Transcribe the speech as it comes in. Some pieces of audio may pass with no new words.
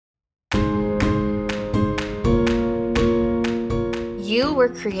You were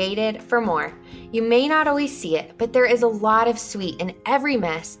created for more. You may not always see it, but there is a lot of sweet in every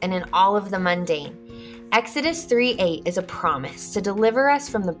mess and in all of the mundane. Exodus 3:8 is a promise to deliver us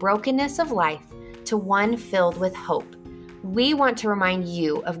from the brokenness of life to one filled with hope. We want to remind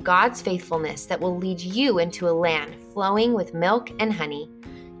you of God's faithfulness that will lead you into a land flowing with milk and honey.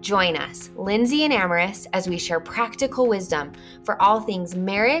 Join us, Lindsay and Amaris, as we share practical wisdom for all things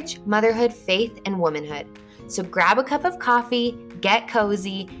marriage, motherhood, faith, and womanhood. So grab a cup of coffee, get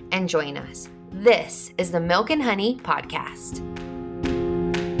cozy, and join us. This is the Milk and Honey Podcast.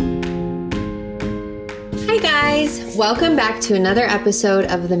 Hi guys, welcome back to another episode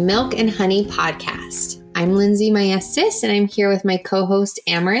of the Milk and Honey Podcast. I'm Lindsay Maestas, and I'm here with my co-host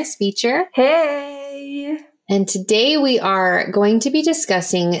Amaris Beecher. Hey! And today we are going to be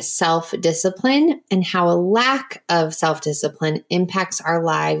discussing self-discipline and how a lack of self-discipline impacts our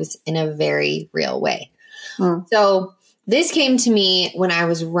lives in a very real way. So this came to me when I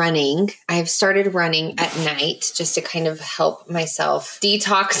was running. I've started running at night just to kind of help myself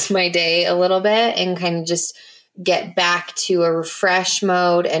detox my day a little bit and kind of just get back to a refresh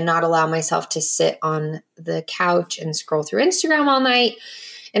mode and not allow myself to sit on the couch and scroll through Instagram all night.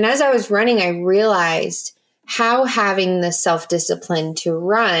 And as I was running, I realized how having the self-discipline to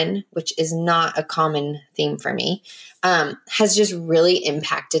run, which is not a common theme for me, has just really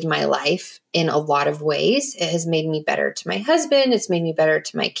impacted my life in a lot of ways. It has made me better to my husband. It's made me better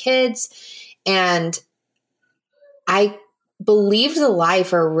to my kids. And I believed the lie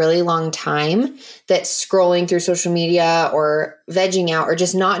for a really long time that scrolling through social media or vegging out or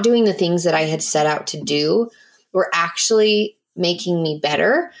just not doing the things that I had set out to do were actually making me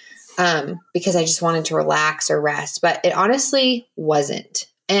better because I just wanted to relax or rest. But it honestly wasn't.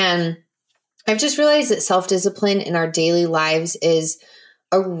 And I've just realized that self-discipline in our daily lives is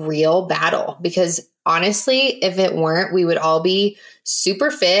a real battle because honestly, if it weren't, we would all be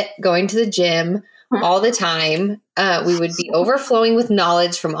super fit, going to the gym all the time. We would be overflowing with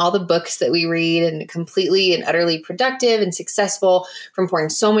knowledge from all the books that we read and completely and utterly productive and successful from pouring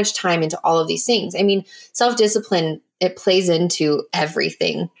so much time into all of these things. I mean, self-discipline, it plays into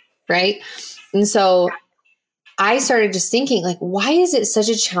everything, right? And so I started just thinking, like, why is it such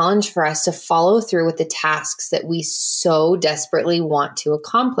a challenge for us to follow through with the tasks that we so desperately want to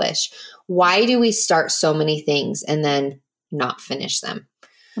accomplish? Why do we start so many things and then not finish them?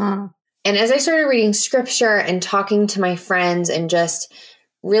 And as I started reading scripture and talking to my friends and just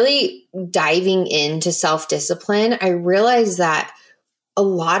really diving into self-discipline, I realized that a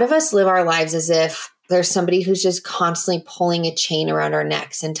lot of us live our lives as if there's somebody who's just constantly pulling a chain around our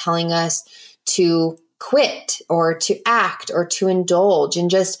necks and telling us to quit or to act or to indulge and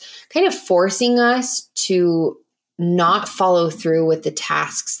just kind of forcing us to not follow through with the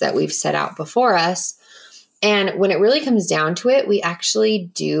tasks that we've set out before us. And when it really comes down to it, we actually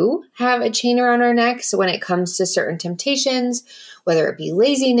do have a chain around our necks when it comes to certain temptations, whether it be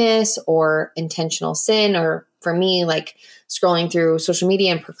laziness or intentional sin, or for me, like scrolling through social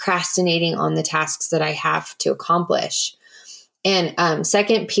media and procrastinating on the tasks that I have to accomplish. And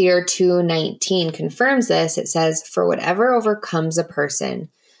 2 Peter 2:19 confirms this. It says, "For whatever overcomes a person,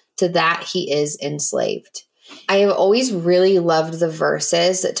 to that he is enslaved." I have always really loved the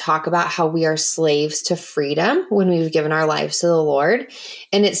verses that talk about how we are slaves to freedom when we've given our lives to the Lord.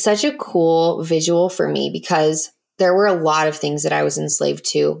 And it's such a cool visual for me because there were a lot of things that I was enslaved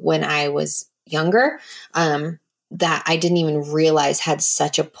to when I was younger that I didn't even realize had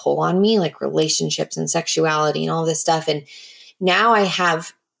such a pull on me, like relationships and sexuality and all this stuff. And now I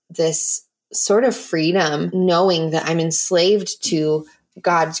have this sort of freedom knowing that I'm enslaved to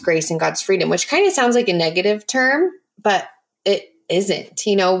God's grace and God's freedom, which kind of sounds like a negative term, but it isn't.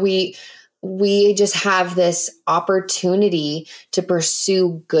 You know, we just have this opportunity to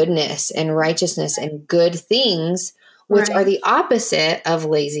pursue goodness and righteousness and good things, which are the opposite of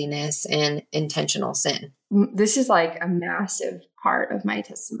laziness and intentional sin. This is like a massive part of my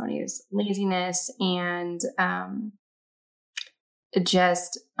testimony is laziness and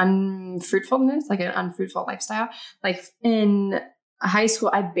just unfruitfulness, like an unfruitful lifestyle. Like in high school,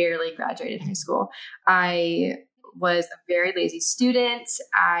 I barely graduated high school. I was a very lazy student.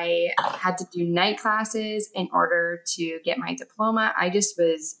 I had to do night classes in order to get my diploma. I just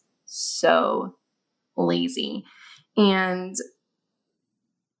was so lazy. And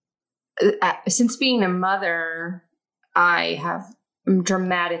since being a mother, I have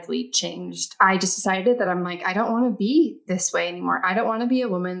dramatically changed. I just decided that I'm like, I don't want to be this way anymore. I don't want to be a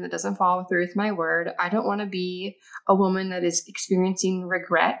woman that doesn't follow through with my word. I don't want to be a woman that is experiencing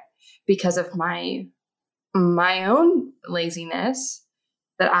regret because of my own laziness.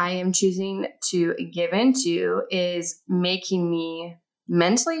 that I am choosing to give into is making me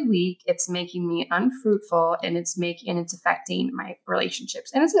mentally weak. It's making me unfruitful, and it's affecting my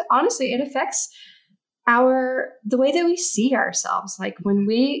relationships. And honestly, it affects the way that we see ourselves. Like when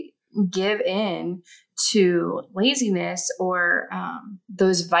we give in to laziness or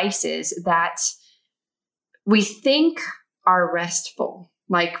those vices that we think are restful,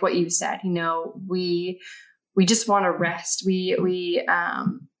 like what you said, we just want to rest. We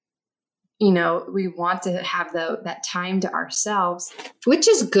want to have that time to ourselves, which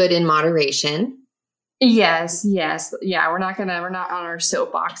is good in moderation. Yes. Yeah. We're not on our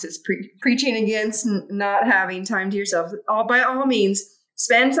soapboxes preaching against not having time to yourself. By all means,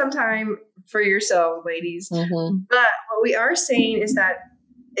 spend some time for yourself, ladies. Mm-hmm. But what we are saying is that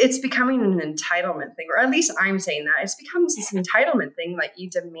it's becoming an entitlement thing, or at least I'm saying that it's become this entitlement thing. Like you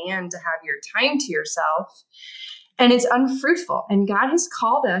demand to have your time to yourself, and it's unfruitful. And God has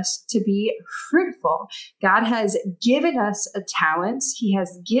called us to be fruitful. God has given us a talent. He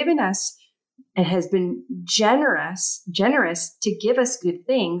has given us and has been generous to give us good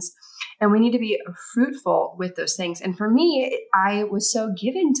things. And we need to be fruitful with those things. And for me, I was so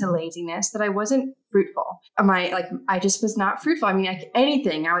given to laziness that I wasn't fruitful. I just was not fruitful. I mean,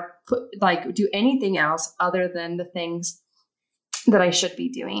 anything, I would do anything else other than the things that I should be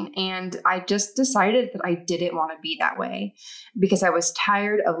doing. And I just decided that I didn't want to be that way because I was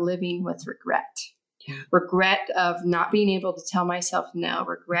tired of living with regret. Yeah. Regret of not being able to tell myself no,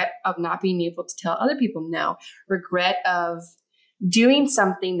 regret of not being able to tell other people no, regret of doing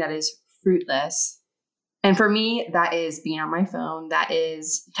something that is fruitless. And for me, that is being on my phone, that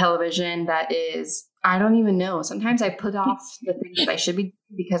is television, that is, I don't even know. Sometimes I put off the things that I should be doing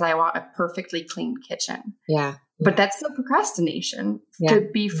because I want a perfectly clean kitchen. Yeah. But that's still procrastination to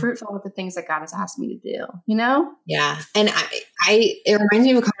be fruitful with the things that God has asked me to do, Yeah. And it reminds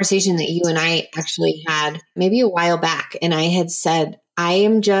me of a conversation that you and I actually had maybe a while back. And I had said, I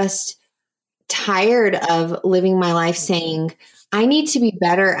am just tired of living my life saying, I need to be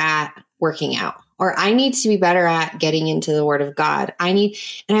better at working out, or I need to be better at getting into the Word of God. And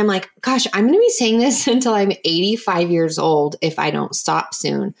I'm like, gosh, I'm going to be saying this until I'm 85 years old if I don't stop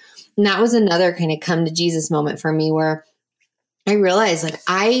soon. And that was another kind of come to Jesus moment for me where I realized like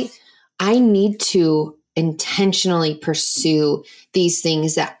I need to intentionally pursue these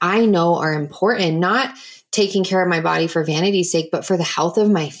things that I know are important, not taking care of my body for vanity's sake, but for the health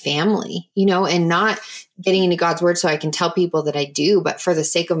of my family, and not getting into God's word so I can tell people that I do, but for the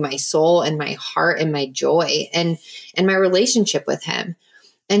sake of my soul and my heart and my joy and my relationship with him.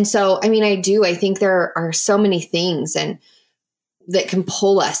 And so, I think there are so many things that can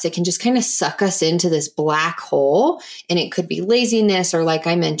pull us, that can just kind of suck us into this black hole. And it could be laziness or, like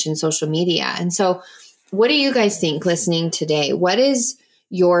I mentioned, social media. And so what do you guys think listening today? What is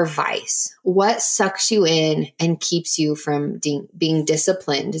your vice? What sucks you in and keeps you from being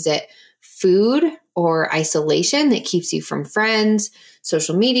disciplined? Is it food or isolation that keeps you from friends,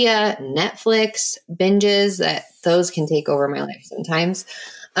 social media, Netflix, binges? That those can take over my life sometimes.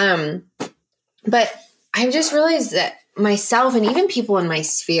 But I've just realized that myself and even people in my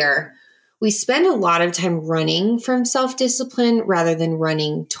sphere, we spend a lot of time running from self-discipline rather than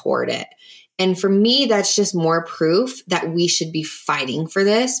running toward it. And for me, that's just more proof that we should be fighting for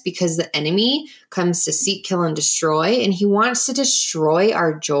this, because the enemy comes to seek, kill, and destroy. And he wants to destroy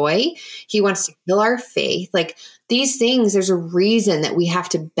our joy. He wants to kill our faith. Like these things, there's a reason that we have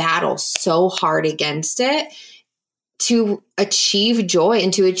to battle so hard against it to achieve joy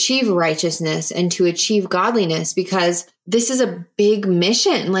and to achieve righteousness and to achieve godliness, because this is a big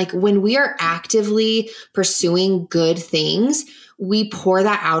mission. Like when we are actively pursuing good things, we pour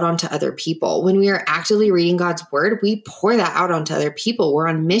that out onto other people. When we are actively reading God's word, we pour that out onto other people. We're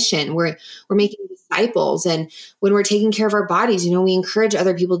on mission. We're making disciples. And when we're taking care of our bodies, we encourage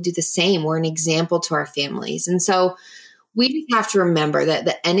other people to do the same. We're an example to our families. And so we just have to remember that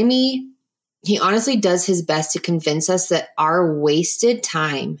the enemy, he honestly does his best to convince us that our wasted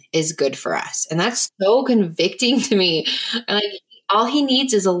time is good for us. And that's so convicting to me. Like all he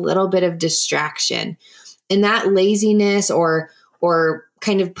needs is a little bit of distraction, and that laziness or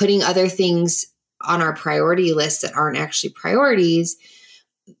kind of putting other things on our priority list that aren't actually priorities,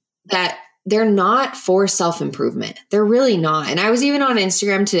 that they're not for self-improvement. They're really not. And I was even on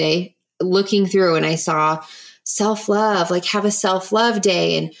Instagram today looking through and I saw self-love, like have a self-love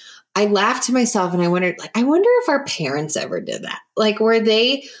day. And I laughed to myself and I wondered if our parents ever did that. Like where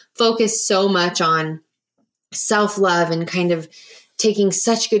they focused so much on self-love and kind of taking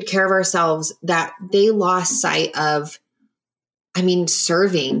such good care of ourselves that they lost sight of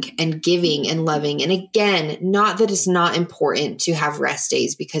serving and giving and loving. And again, not that it's not important to have rest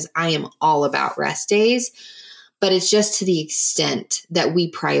days, because I am all about rest days, but it's just to the extent that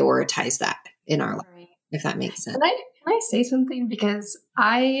we prioritize that in our life, if that makes sense. Can I say something? Because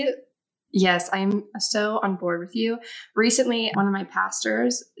yes, I'm so on board with you. Recently, one of my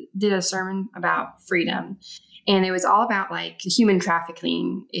pastors did a sermon about freedom. And it was all about like the human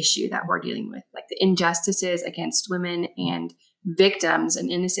trafficking issue that we're dealing with, like the injustices against women and victims and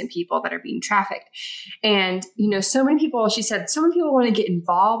innocent people that are being trafficked. And, so many people, she said, so many people want to get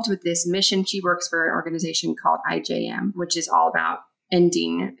involved with this mission. She works for an organization called IJM, which is all about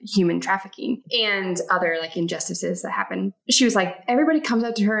ending human trafficking and other like injustices that happen. She was like, everybody comes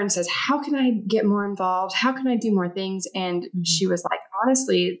up to her and says, how can I get more involved? How can I do more things? And she was like,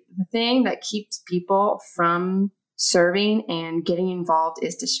 honestly, the thing that keeps people from serving and getting involved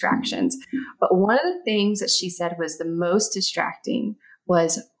is distractions. But one of the things that she said was the most distracting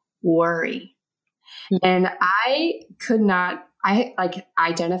was worry. And I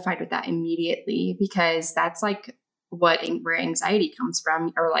identified with that immediately, because that's like where anxiety comes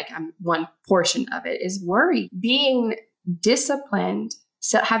from, or like one portion of it is worry. Being disciplined,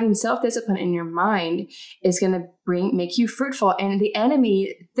 having self-discipline in your mind is going to make you fruitful. And the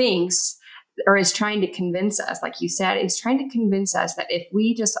enemy thinks, or is trying to convince us, like you said, is trying to convince us that if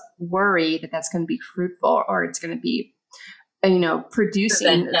we just worry that that's going to be fruitful, or it's going to be,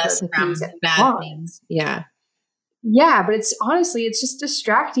 producing the things that bad things. Yeah. Yeah. But it's just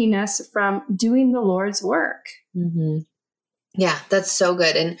distracting us from doing the Lord's work. Mm-hmm. Yeah, that's so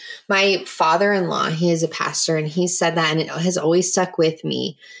good. And my father-in-law, he is a pastor, and he said that, and it has always stuck with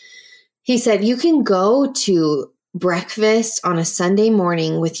me. He said, you can go to breakfast on a Sunday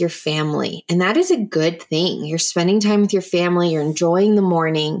morning with your family, and that is a good thing. You're spending time with your family, you're enjoying the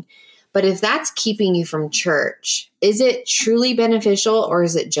morning. But if that's keeping you from church, is it truly beneficial, or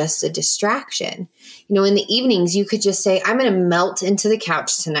is it just a distraction? In the evenings, you could just say, I'm going to melt into the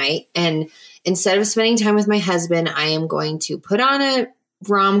couch tonight, and instead of spending time with my husband, I am going to put on a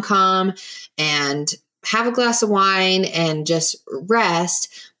rom-com and have a glass of wine and just rest.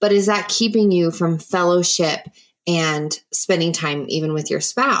 But is that keeping you from fellowship and spending time even with your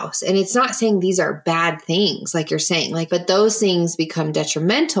spouse? And it's not saying these are bad things, like you're saying, but those things become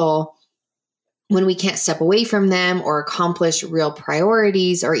detrimental when we can't step away from them or accomplish real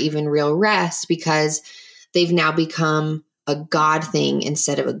priorities or even real rest, because they've now become a God thing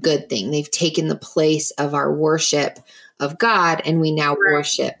instead of a good thing. They've taken the place of our worship of God, and we now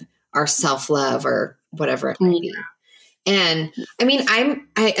worship our self-love or whatever it might be. And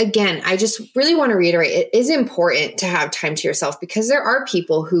I just really want to reiterate, it is important to have time to yourself, because there are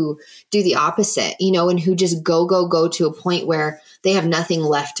people who do the opposite, and who just go to a point where they have nothing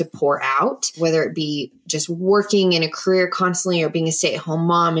left to pour out, whether it be just working in a career constantly or being a stay-at-home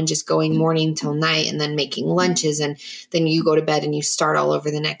mom and just going morning till night and then making lunches. And then you go to bed and you start all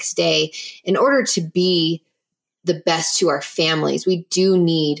over the next day. In order to be the best to our families, we do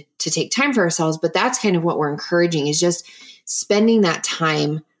need to take time for ourselves. But that's kind of what we're encouraging, is just spending that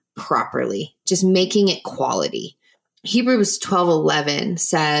time properly, just making it quality. Hebrews 12:11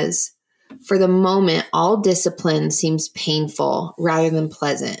 says, for the moment, all discipline seems painful rather than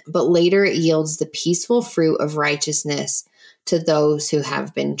pleasant, but later it yields the peaceful fruit of righteousness to those who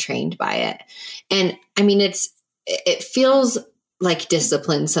have been trained by it. And it feels like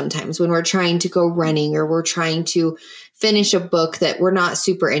discipline sometimes when we're trying to go running, or we're trying to finish a book that we're not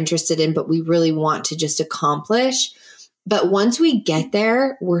super interested in, but we really want to just accomplish. But once we get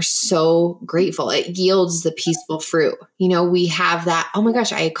there, we're so grateful. It yields the peaceful fruit. We have that, oh my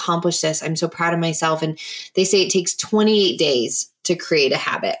gosh, I accomplished this. I'm so proud of myself. And they say it takes 28 days to create a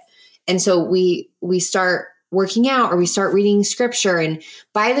habit. And so we start working out, or we start reading scripture. And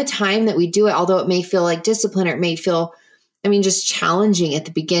by the time that we do it, although it may feel like discipline, or it may feel, just challenging at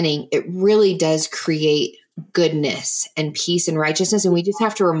the beginning, it really does create goodness and peace and righteousness. And we just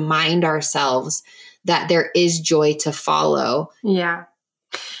have to remind ourselves that there is joy to follow. Yeah.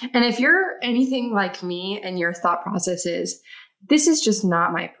 And if you're anything like me and your thought process is, this is just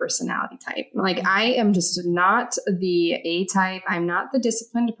not my personality type. Like, I am just not the A type. I'm not the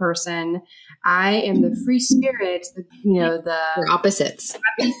disciplined person. I am the free spirit, We're opposites.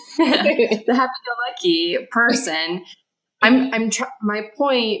 The happy-go-lucky person. My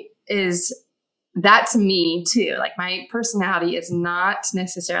point is, that's me too. Like, my personality is not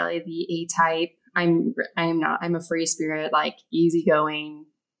necessarily the A type. I'm not. I'm a free spirit, like easygoing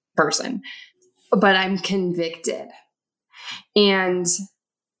person, but I'm convicted. And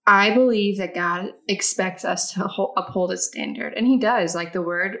I believe that God expects us to uphold a standard. And he does. Like, the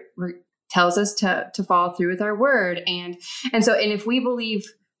word tells us to follow through with our word. And if we believe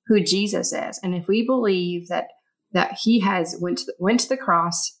who Jesus is, and if we believe that he has went to the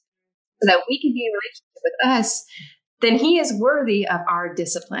cross so that we can be in relationship with us, then he is worthy of our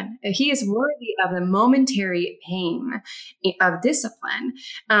discipline. He is worthy of the momentary pain of discipline.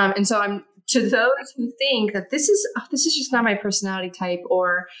 And so I'm to those who think that this is just not my personality type,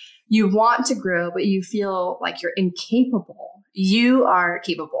 or you want to grow, but you feel like you're incapable. You are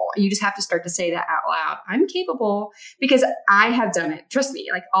capable. You just have to start to say that out loud. I'm capable because I have done it. Trust me,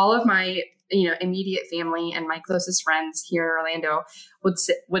 like all of my, immediate family and my closest friends here in Orlando would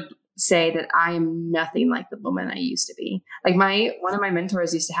say that I am nothing like the woman I used to be. Like one of my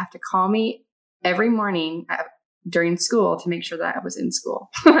mentors used to have to call me every morning during school to make sure that I was in school.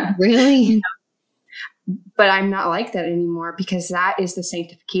 Really? But I'm not like that anymore, because that is the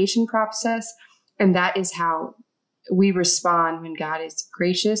sanctification process. And that is how we respond when God is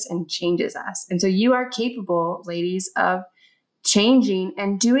gracious and changes us. And so you are capable, ladies, of changing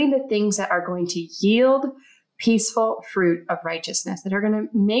and doing the things that are going to yield peaceful fruit of righteousness, that are going to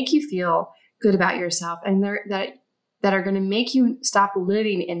make you feel good about yourself, and that are going to make you stop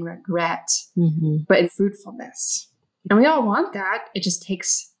living in regret, but in fruitfulness. And we all want that. It just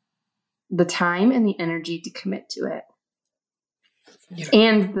takes the time and the energy to commit to it. Yeah.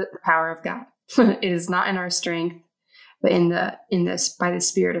 And the power of God. It is not in our strength, but by the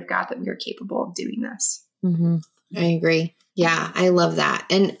Spirit of God that we are capable of doing this. Mm-hmm. I agree. Yeah, I love that.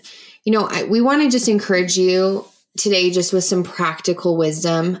 And, we want to just encourage you today just with some practical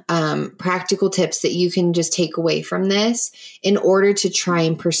wisdom, practical tips that you can just take away from this in order to try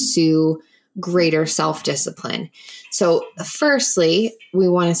and pursue greater self-discipline. So firstly, we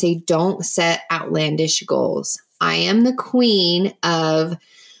want to say, don't set outlandish goals. I am the queen of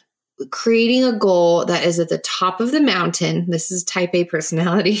creating a goal that is at the top of the mountain. This is type A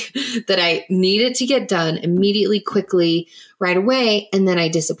personality that I need it to get done immediately, quickly, right away. And then I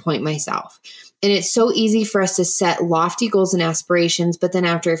disappoint myself. And it's so easy for us to set lofty goals and aspirations, but then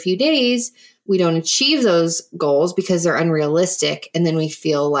after a few days, we don't achieve those goals because they're unrealistic. And then we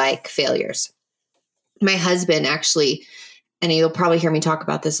feel like failures. My husband actually, and you'll probably hear me talk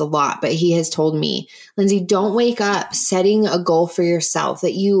about this a lot, but he has told me, Lindsay, don't wake up setting a goal for yourself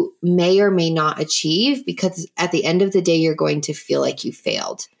that you may or may not achieve, because at the end of the day, you're going to feel like you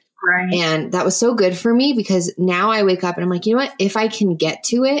failed. Right. And that was so good for me, because now I wake up and I'm like, you know what? If I can get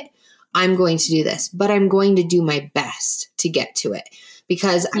to it, I'm going to do this, but I'm going to do my best to get to it,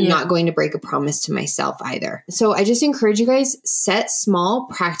 because I'm not going to break a promise to myself either. So I just encourage you guys, set small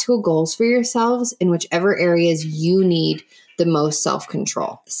practical goals for yourselves in whichever areas you need the most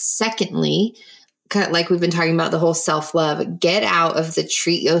self-control. Secondly, like we've been talking about the whole self-love, get out of the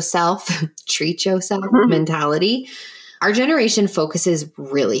treat yourself mentality. Our generation focuses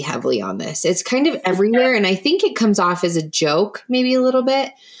really heavily on this. It's kind of everywhere. And I think it comes off as a joke, maybe a little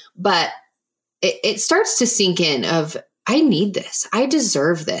bit, but it starts to sink in of, I need this. I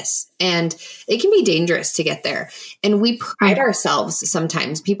deserve this. And it can be dangerous to get there. And we pride ourselves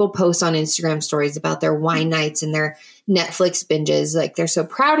sometimes. People post on Instagram stories about their wine nights and their Netflix binges. Like they're so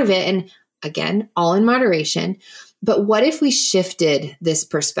proud of it. And again, all in moderation. But what if we shifted this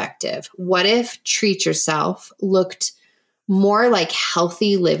perspective? What if treat yourself looked more like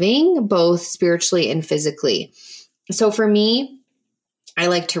healthy living, both spiritually and physically? So for me, I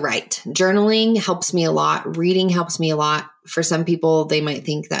like to write. Journaling helps me a lot. Reading helps me a lot. For some people, they might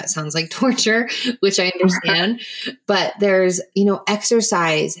think that sounds like torture, which I understand. But there's,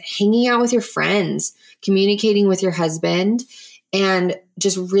 exercise, hanging out with your friends, communicating with your husband, and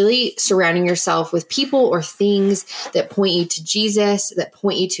just really surrounding yourself with people or things that point you to Jesus, that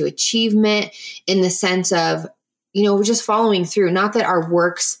point you to achievement, in the sense of, we're just following through. Not that our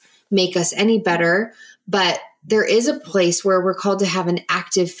works make us any better, but there is a place where we're called to have an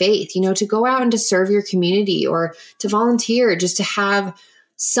active faith, to go out and to serve your community, or to volunteer, just to have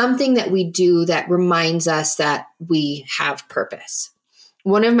something that we do that reminds us that we have purpose.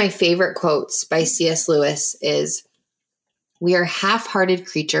 One of my favorite quotes by C.S. Lewis is, "We are half-hearted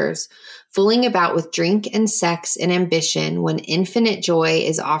creatures, fooling about with drink and sex and ambition when infinite joy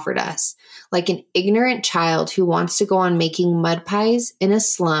is offered us, like an ignorant child who wants to go on making mud pies in a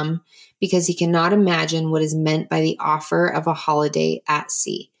slum because he cannot imagine what is meant by the offer of a holiday at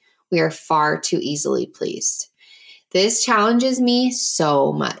sea. We are far too easily pleased." This challenges me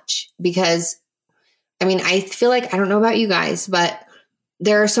so much because, I feel like, I don't know about you guys, but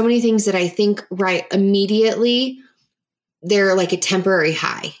there are so many things that I think right immediately, they're like a temporary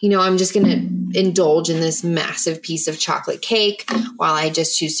high. I'm just going to indulge in this massive piece of chocolate cake while I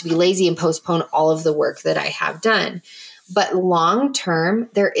just choose to be lazy and postpone all of the work that I have done. But long term,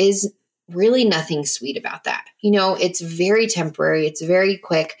 there is really nothing sweet about that. It's very temporary. It's very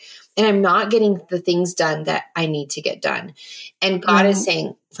quick. And I'm not getting the things done that I need to get done. And God is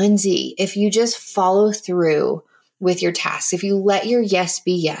saying, Lindsay, if you just follow through with your tasks, if you let your yes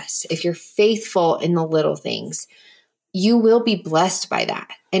be yes, if you're faithful in the little things, you will be blessed by that.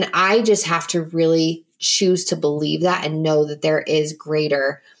 And I just have to really choose to believe that and know that there is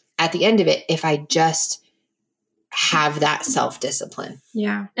greater at the end of it if I just have that self-discipline.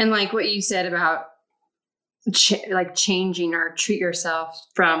 Yeah. And like what you said about changing or treat yourself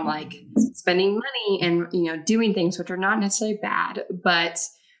from like spending money and, doing things which are not necessarily bad, but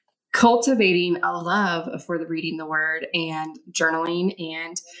cultivating a love for reading the word and journaling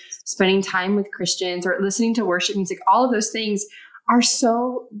and spending time with Christians or listening to worship music. All of those things are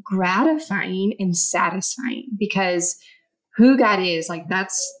so gratifying and satisfying because who God is, like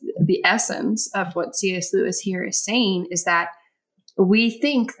that's the essence of what C.S. Lewis here is saying, is that we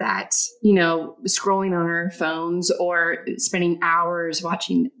think that, scrolling on our phones or spending hours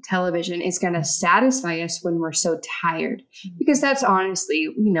watching television is going to satisfy us when we're so tired. Because that's honestly,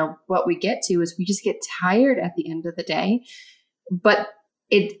 what we get to is we just get tired at the end of the day. But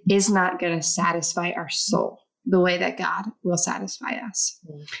it is not going to satisfy our soul the way that God will satisfy us.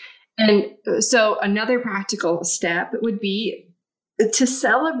 And so another practical step would be to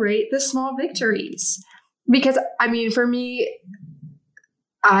celebrate the small victories. Because, for me,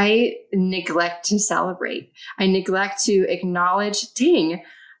 I neglect to celebrate. I neglect to acknowledge, dang,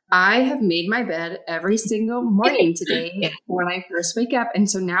 I have made my bed every single morning today when I first wake up. And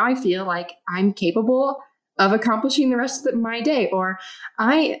so now I feel like I'm capable of accomplishing the rest of my day. Or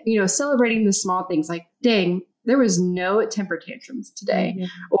celebrating the small things like, dang, there was no temper tantrums today.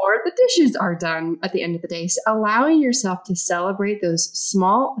 Or the dishes are done at the end of the day. So allowing yourself to celebrate those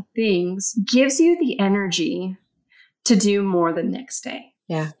small things gives you the energy to do more the next day.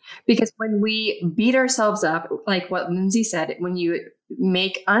 Yeah. Because when we beat ourselves up, like what Lindsay said, when you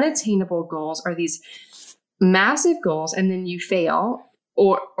make unattainable goals or these massive goals and then you fail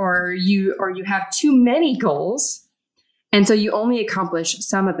or you have too many goals and so you only accomplish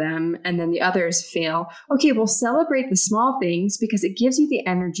some of them and then the others fail. Okay, well, celebrate the small things because it gives you the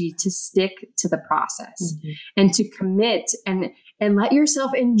energy to stick to the process and to commit and let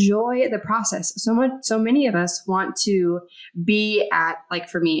yourself enjoy the process. So many of us want to be at, like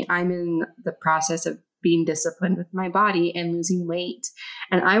for me, I'm in the process of being disciplined with my body and losing weight.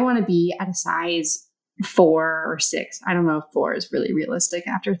 And I want to be at a size 4 or 6. I don't know if 4 is really realistic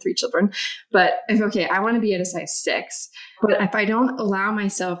after 3 children, but okay, I want to be at a size 6. But if I don't allow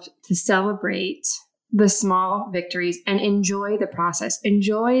myself to celebrate the small victories and enjoy the process,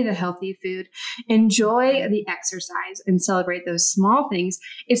 enjoy the healthy food, enjoy the exercise and celebrate those small things,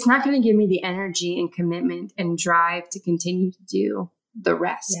 it's not going to give me the energy and commitment and drive to continue to do the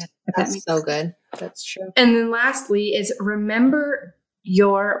rest. Yeah, that's so good. That's true. And then lastly is remember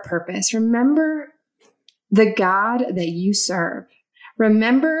your purpose. Remember the God that you serve.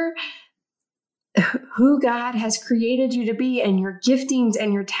 Remember who God has created you to be and your giftings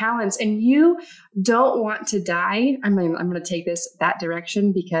and your talents. And you don't want to die. I'm going to take this that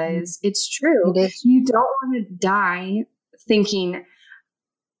direction because it's true. You don't want to die thinking,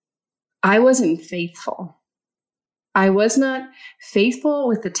 I wasn't faithful. I was not faithful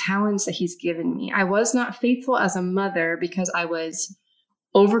with the talents that he's given me. I was not faithful as a mother because I was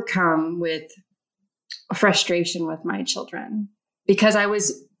overcome with frustration with my children because I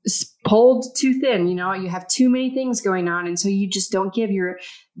was pulled too thin. You have too many things going on. And so you just don't give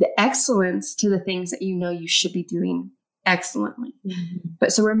the excellence to the things that you should be doing excellently.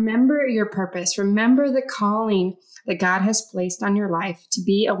 But so remember your purpose, remember the calling that God has placed on your life to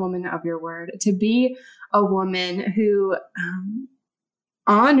be a woman of your word, to be a woman who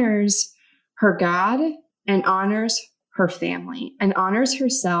honors her God and honors her family and honors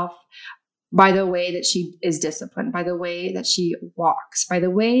herself by the way that she is disciplined, by the way that she walks, by the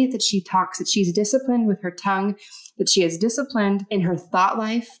way that she talks, that she's disciplined with her tongue, that she is disciplined in her thought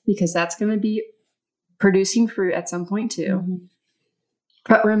life, because that's going to be producing fruit at some point too.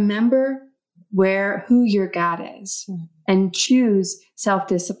 But remember who your God is and choose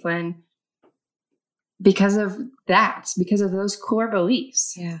self-discipline because of that, because of those core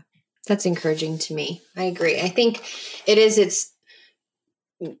beliefs. Yeah, that's encouraging to me. I agree. I think it's,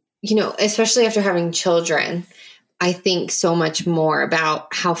 especially after having children, I think so much more about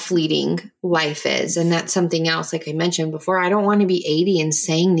how fleeting life is. And that's something else, like I mentioned before, I don't want to be 80 and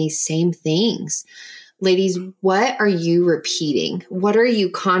saying these same things. Ladies, what are you repeating? What are you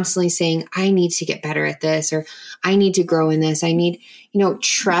constantly saying? I need to get better at this, or I need to grow in this. I need,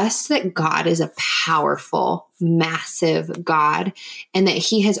 trust that God is a powerful, massive God, and that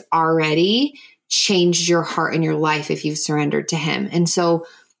he has already changed your heart and your life if you've surrendered to him. And so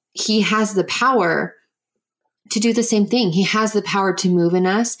he has the power to do the same thing. He has the power to move in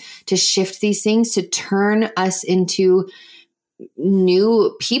us, to shift these things, to turn us into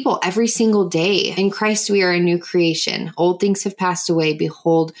new people every single day. In Christ, we are a new creation. Old things have passed away.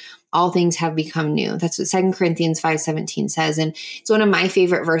 Behold, all things have become new. That's what 2 Corinthians 5:17 says. And it's one of my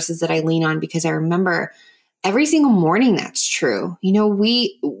favorite verses that I lean on because I remember every single morning that's true.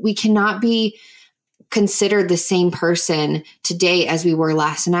 We cannot be considered the same person today as we were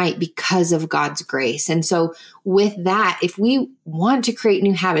last night because of God's grace. And so with that, if we want to create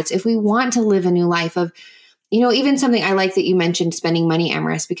new habits, if we want to live a new life of, even something I like that you mentioned, spending money,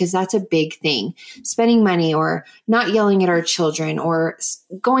 Amaris, because that's a big thing. Spending money or not yelling at our children or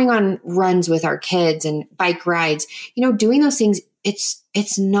going on runs with our kids and bike rides, doing those things,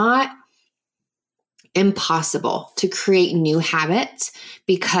 it's not impossible to create new habits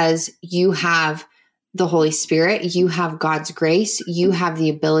because you have the Holy Spirit, you have God's grace, you have the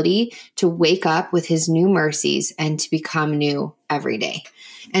ability to wake up with his new mercies and to become new every day.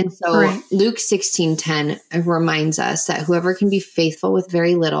 And so Luke 16:10 reminds us that whoever can be faithful with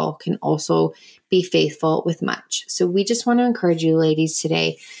very little can also be faithful with much. So we just want to encourage you ladies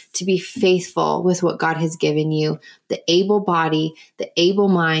today to be faithful with what God has given you, the able body, the able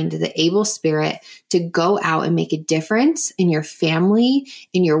mind, the able spirit to go out and make a difference in your family,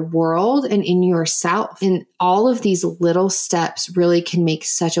 in your world, and in yourself. And all of these little steps really can make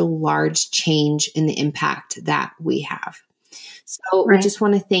such a large change in the impact that we have. So we just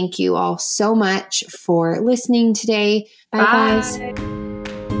want to thank you all so much for listening today. Bye, guys.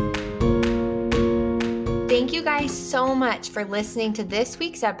 Thank you guys so much for listening to this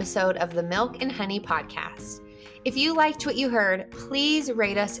week's episode of the Milk and Honey Podcast. If you liked what you heard, please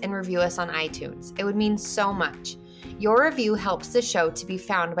rate us and review us on iTunes. It would mean so much. Your review helps the show to be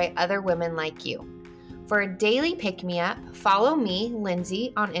found by other women like you. For a daily pick-me-up, follow me,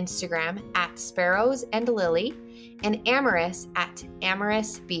 Lindsay, on Instagram at Sparrows and Lily, and Amaris at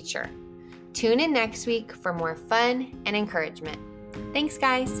Amaris Beecher. Tune in next week for more fun and encouragement. Thanks,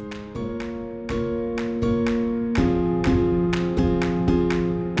 guys.